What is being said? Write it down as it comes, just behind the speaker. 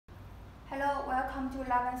Hello, welcome to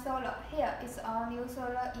Lavan Solar. Here is our new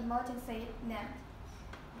solar emergency lamp.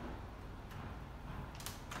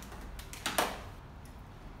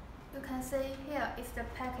 You can see here is the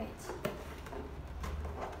package.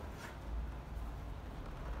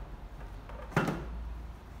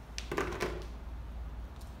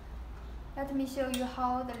 Let me show you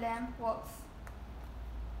how the lamp works.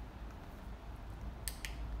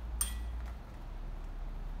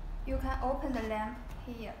 You can open the lamp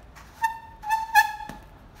here.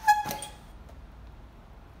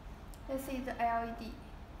 This is the LED.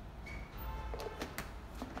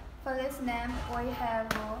 For this lamp, we have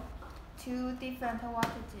two different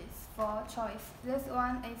wattages for choice. This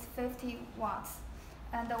one is 50 watts,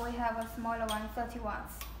 and we have a smaller one, 30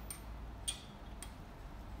 watts.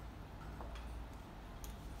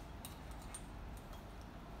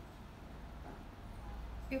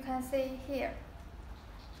 You can see here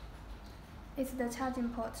is the charging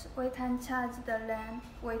port. We can charge the lamp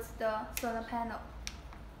with the solar panel.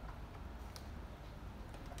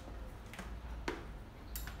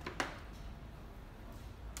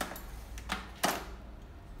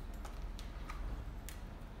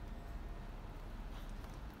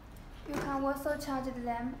 You can also charge the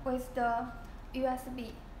lamp with the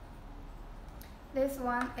USB. This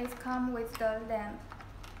one is come with the lamp.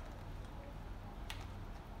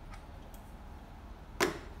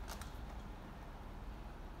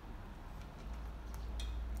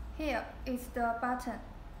 Here is the button.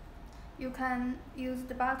 You can use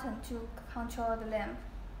the button to control the lamp.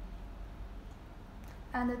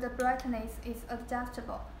 And the brightness is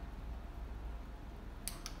adjustable.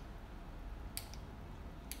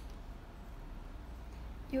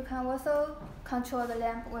 You can also control the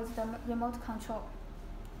lamp with the remote control.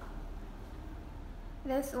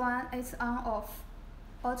 This one is on-off,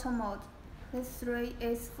 auto mode. This 3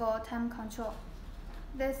 is for time control.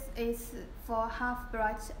 This is for half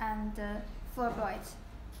bright and full bright.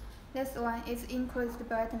 This one is increased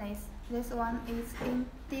brightness. This one is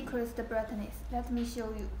decreased brightness. Let me show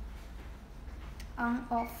you. On,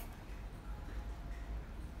 off.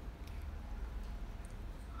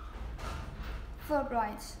 Full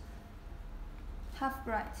bright, half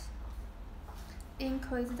bright,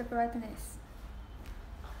 increased brightness.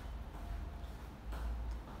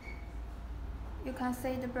 You can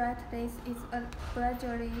see the brightness is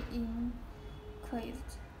gradually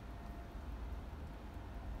increased.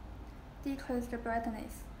 Decreased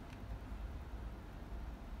brightness.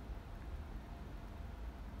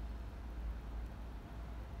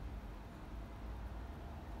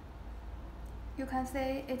 You can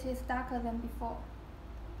see it is darker than before.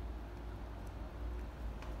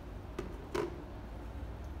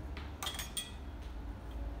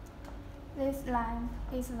 This lamp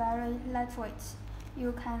is very lightweight.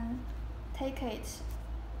 You can take it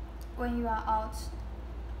when you are out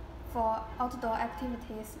for outdoor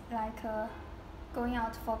activities like going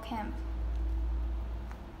out for camp.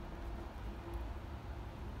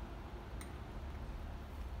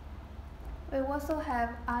 We also have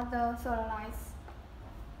other solar lights.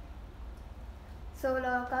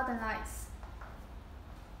 Solar garden lights,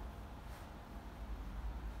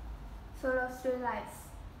 solar street lights,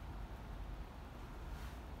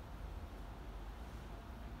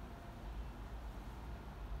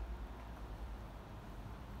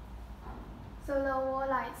 solar wall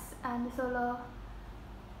lights and solar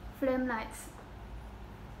flame lights,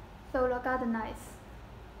 solar garden lights,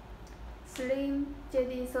 slim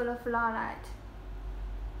JD solar flower light.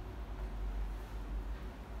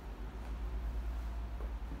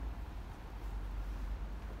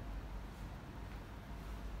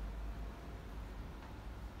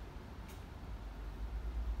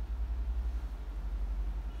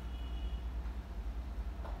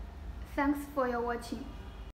 Thanks for your watching.